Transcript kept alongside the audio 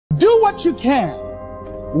what you can,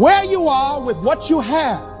 where you are with what you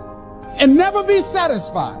have, and never be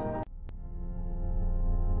satisfied.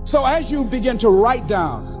 So as you begin to write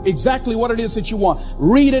down exactly what it is that you want,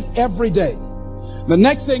 read it every day. The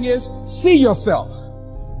next thing is, see yourself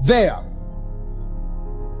there.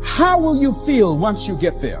 How will you feel once you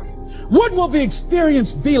get there? What will the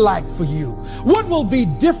experience be like for you? What will be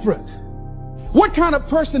different? What kind of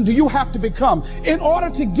person do you have to become in order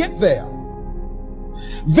to get there?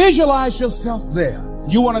 Visualize yourself there.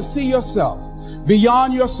 You want to see yourself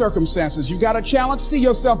beyond your circumstances. You got a challenge, see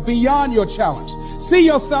yourself beyond your challenge. See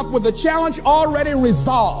yourself with the challenge already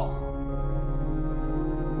resolved.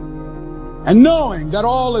 And knowing that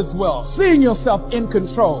all is well, seeing yourself in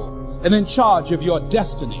control and in charge of your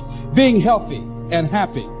destiny, being healthy and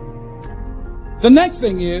happy. The next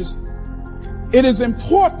thing is, it is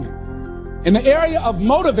important in the area of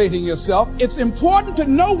motivating yourself, it's important to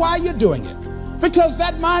know why you're doing it. Because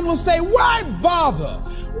that mind will say, why bother?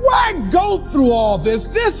 Why go through all this?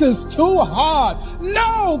 This is too hard.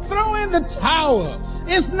 No, throw in the towel.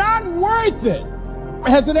 It's not worth it.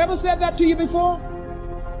 Has it ever said that to you before?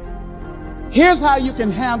 Here's how you can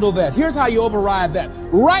handle that. Here's how you override that.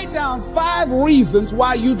 Write down 5 reasons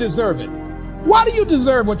why you deserve it. Why do you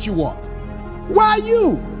deserve what you want? Why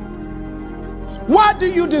you? Why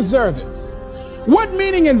do you deserve it? What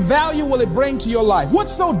meaning and value will it bring to your life?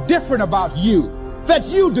 What's so different about you that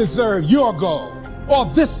you deserve your goal or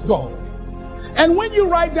this goal? And when you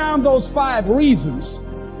write down those 5 reasons,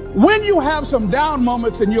 when you have some down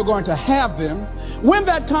moments, and you're going to have them, when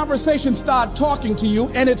that conversation starts talking to you,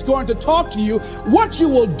 and it's going to talk to you, what you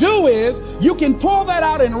will do is you can pull that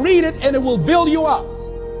out and read it, and it will build you up.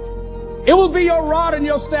 It will be your rod and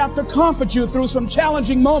your staff to comfort you through some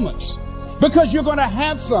challenging moments, because you're going to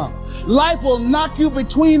have some. Life will knock you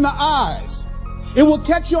between the eyes. It will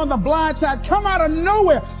catch you on the blind side, come out of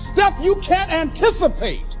nowhere, stuff you can't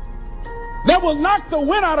anticipate that will knock the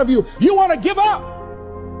wind out of you. You want to give up.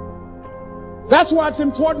 That's why it's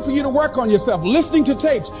important for you to work on yourself, listening to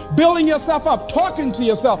tapes, building yourself up, talking to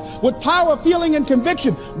yourself with power, feeling, and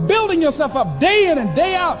conviction, building yourself up day in and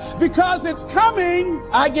day out, because it's coming,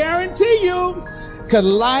 I guarantee you, because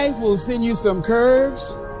life will send you some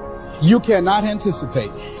curves you cannot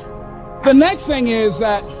anticipate. The next thing is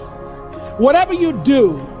that whatever you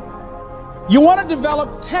do, you want to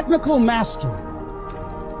develop technical mastery.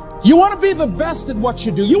 You want to be the best at what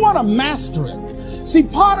you do. You want to master it. See,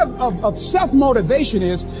 part of self-motivation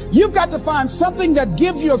is you've got to find something that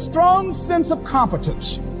gives you a strong sense of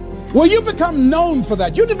competence. Well, you become known for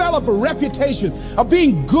that. You develop a reputation of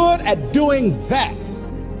being good at doing that.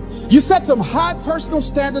 You set some high personal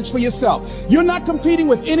standards for yourself. You're not competing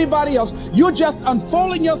with anybody else. You're just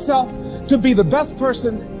unfolding yourself to be the best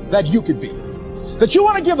person that you could be. That you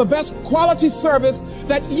want to give the best quality service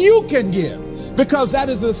that you can give, because that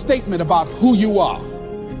is a statement about who you are.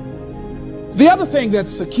 The other thing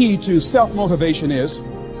that's the key to self-motivation is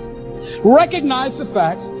recognize the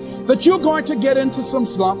fact that you're going to get into some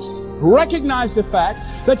slumps. Recognize the fact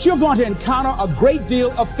that you're going to encounter a great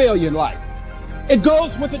deal of failure in life. It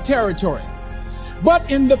goes with the territory. But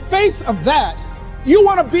in the face of that, you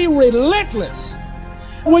want to be relentless.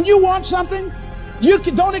 When you want something, you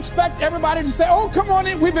don't expect everybody to say, oh, come on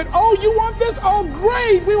in. Oh, you want this? Oh,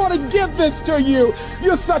 great. We want to give this to you.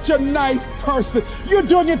 You're such a nice person. You're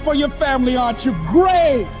doing it for your family, aren't you?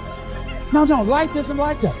 Great. No, life isn't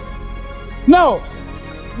like that. No,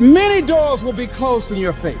 many doors will be closed in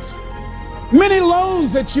your face. Many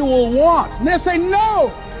loans that you will want. And they'll say,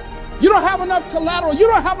 no, you don't have enough collateral. You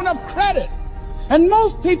don't have enough credit. And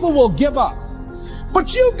most people will give up.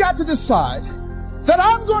 But you've got to decide that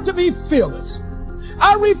I'm going to be fearless.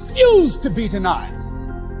 I refuse to be denied.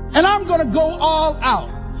 And I'm going to go all out.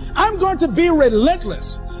 I'm going to be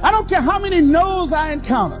relentless. I don't care how many no's I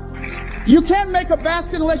encounter. You can't make a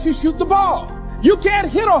basket unless you shoot the ball. You can't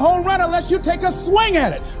hit a home run unless you take a swing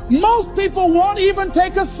at it. Most people won't even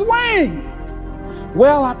take a swing.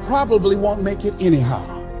 Well, I probably won't make it anyhow.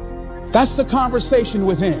 That's the conversation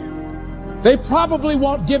within. They probably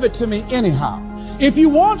won't give it to me anyhow. If you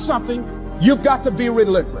want something, you've got to be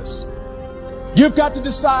relentless. You've got to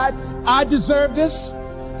decide, I deserve this,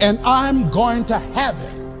 and I'm going to have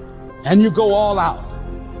it. And you go all out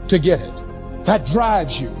to get it. That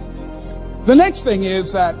drives you. The next thing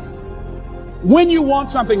is that when you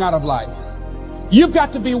want something out of life, you've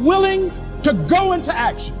got to be willing to go into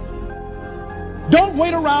action. Don't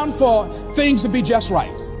wait around for things to be just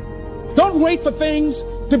right. Don't wait for things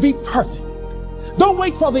to be perfect. Don't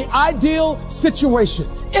wait for the ideal situation.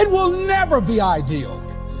 It will never be ideal.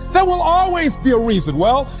 There will always be a reason.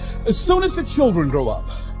 Well, as soon as the children grow up,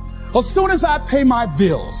 as soon as I pay my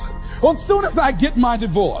bills, Well, as soon as I get my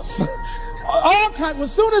divorce,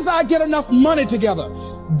 as soon as I get enough money together,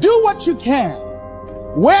 do what you can,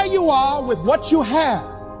 where you are with what you have,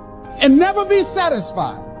 and never be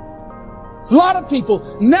satisfied. A lot of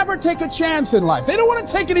people never take a chance in life. They don't want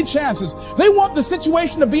to take any chances. They want the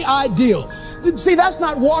situation to be ideal. See, that's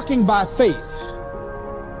not walking by faith.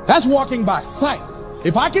 That's walking by sight.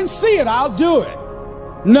 If I can see it, I'll do it.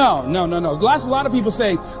 No. That's a lot of people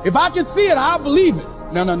saying, if I can see it, I'll believe it.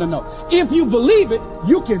 No. If you believe it,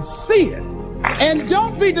 you can see it. And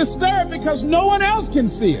don't be disturbed because no one else can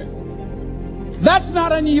see it. That's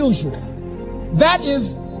not unusual. That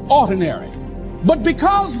is ordinary. But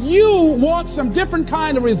because you want some different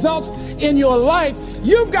kind of results in your life,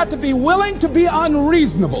 you've got to be willing to be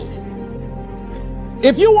unreasonable.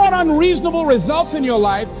 If you want unreasonable results in your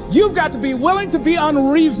life, you've got to be willing to be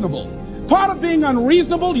unreasonable. Part of being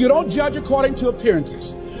unreasonable, you don't judge according to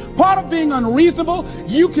appearances. Part of being unreasonable,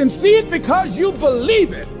 you can see it because you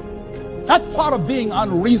believe it. That's part of being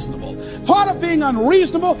unreasonable. Part of being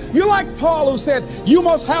unreasonable, you're like Paul who said, you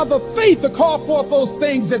must have the faith to call forth those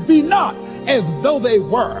things that be not as though they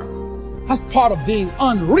were. That's part of being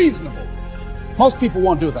unreasonable. Most people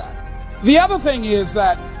won't do that. The other thing is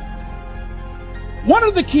that one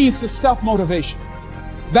of the keys to self-motivation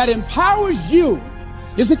that empowers you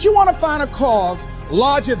is that you want to find a cause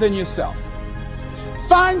larger than yourself.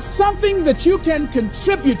 Find something that you can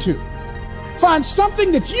contribute to. Find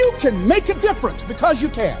something that you can make a difference because you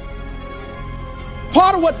can.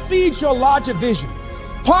 Part of what feeds your larger vision,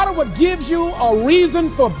 part of what gives you a reason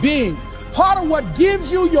for being, part of what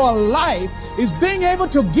gives you your life is being able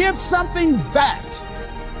to give something back.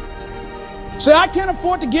 Say, I can't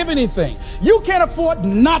afford to give anything. You can't afford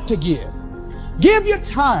not to give. Give your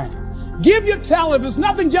time. Give your talent. If it's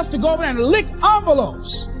nothing just to go over and lick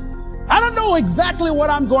envelopes. I don't know exactly what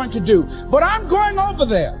I'm going to do, but I'm going over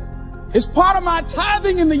there. It's part of my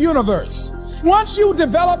tithing in the universe. Once you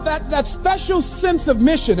develop that special sense of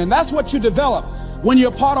mission, and that's what you develop when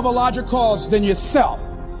you're part of a larger cause than yourself,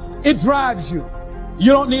 it drives you.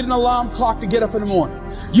 You don't need an alarm clock to get up in the morning.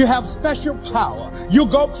 You have special power. You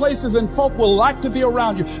go places and folk will like to be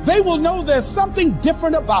around you. They will know there's something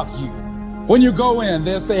different about you. When you go in,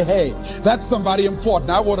 they'll say, hey, that's somebody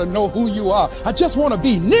important. I want to know who you are. I just want to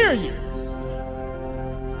be near you.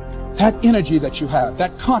 That energy that you have,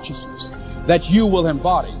 that consciousness that you will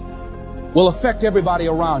embody will affect everybody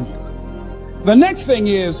around you. The next thing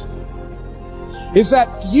is that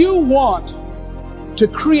you want to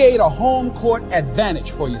create a home court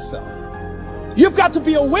advantage for yourself. You've got to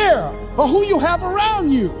be aware of who you have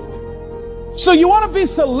around you. So you want to be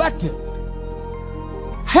selective.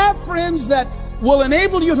 Have friends that will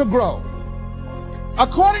enable you to grow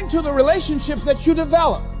according to the relationships that you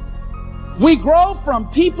develop. We grow from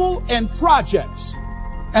people and projects.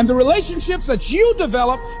 And the relationships that you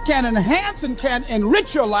develop can enhance and can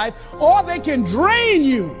enrich your life, or they can drain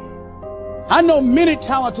you. I know many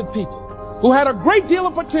talented people who had a great deal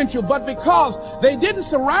of potential, but because they didn't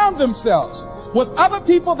surround themselves with other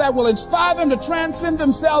people that will inspire them to transcend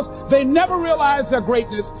themselves, they never realize their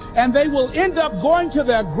greatness, and they will end up going to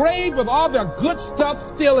their grave with all their good stuff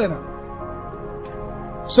still in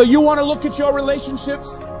them. So you want to look at your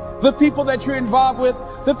relationships, the people that you're involved with,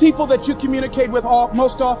 the people that you communicate with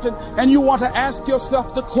most often, and you want to ask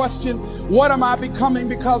yourself the question, what am I becoming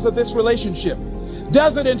because of this relationship?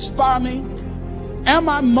 Does it inspire me? Am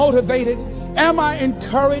I motivated? Am I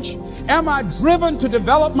encouraged? Am I driven to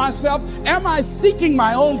develop myself? Am I seeking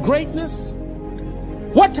my own greatness?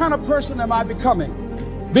 What kind of person am I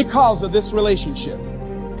becoming because of this relationship?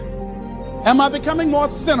 Am I becoming more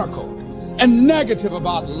cynical and negative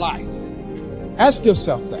about life? Ask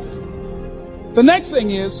yourself that. The next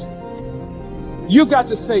thing is, you've got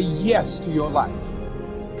to say yes to your life.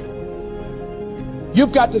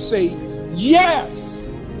 You've got to say yes.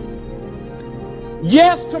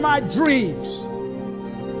 Yes to my dreams.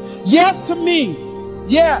 Yes to me.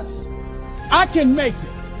 Yes, I can make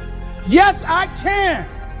it. Yes, I can.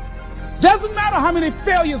 Doesn't matter how many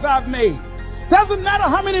failures I've made. Doesn't matter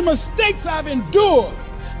how many mistakes I've endured.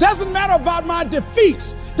 Doesn't matter about my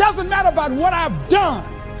defeats. Doesn't matter about what I've done.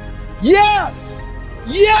 Yes,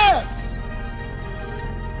 yes.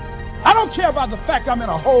 I don't care about the fact I'm in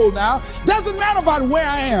a hole now. Doesn't matter about where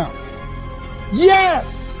I am.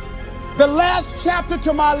 Yes. The last chapter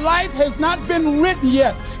to my life has not been written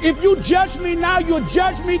yet. If you judge me now, you'll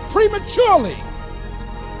judge me prematurely.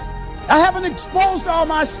 I haven't exposed all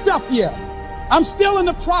my stuff yet. I'm still in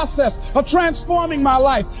the process of transforming my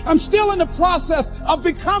life. I'm still in the process of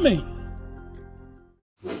becoming.